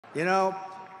You know,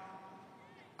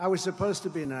 I was supposed to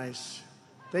be nice.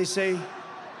 They say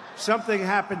something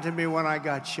happened to me when I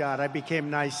got shot. I became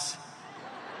nice.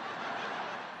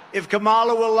 If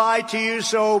Kamala will lie to you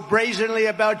so brazenly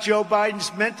about Joe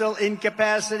Biden's mental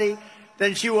incapacity,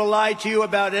 then she will lie to you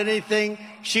about anything.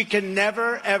 She can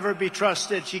never, ever be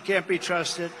trusted. She can't be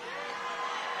trusted.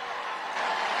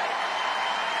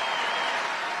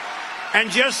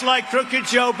 And just like crooked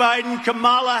Joe Biden,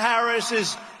 Kamala Harris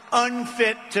is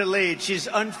unfit to lead. She's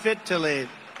unfit to lead.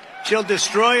 She'll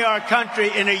destroy our country.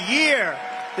 In a year,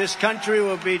 this country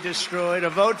will be destroyed. A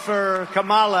vote for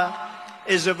Kamala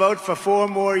is a vote for 4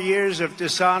 more years of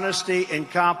dishonesty,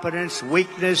 incompetence,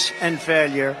 weakness, and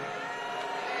failure.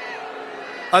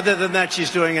 Other than that,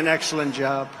 she's doing an excellent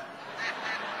job.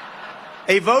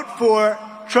 A vote for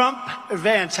Trump or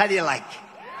Vance. How do you like?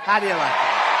 How do you like?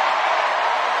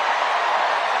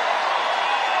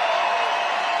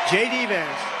 J.D.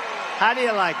 Vance. How do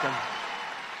you like him?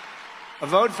 A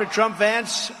vote for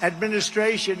Trump-Vance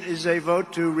administration is a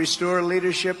vote to restore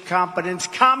leadership, competence,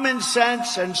 common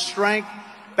sense, and strength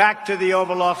back to the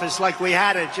Oval Office like we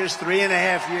had it just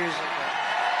 3.5 years ago.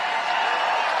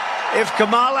 If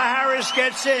Kamala Harris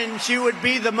gets in, she would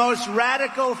be the most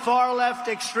radical far-left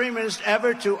extremist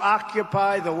ever to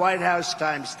occupy the White House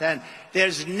times 10.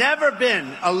 There's never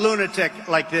been a lunatic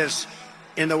like this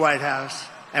in the White House,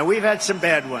 and we've had some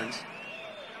bad ones.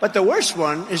 But the worst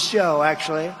one is Joe,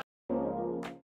 actually.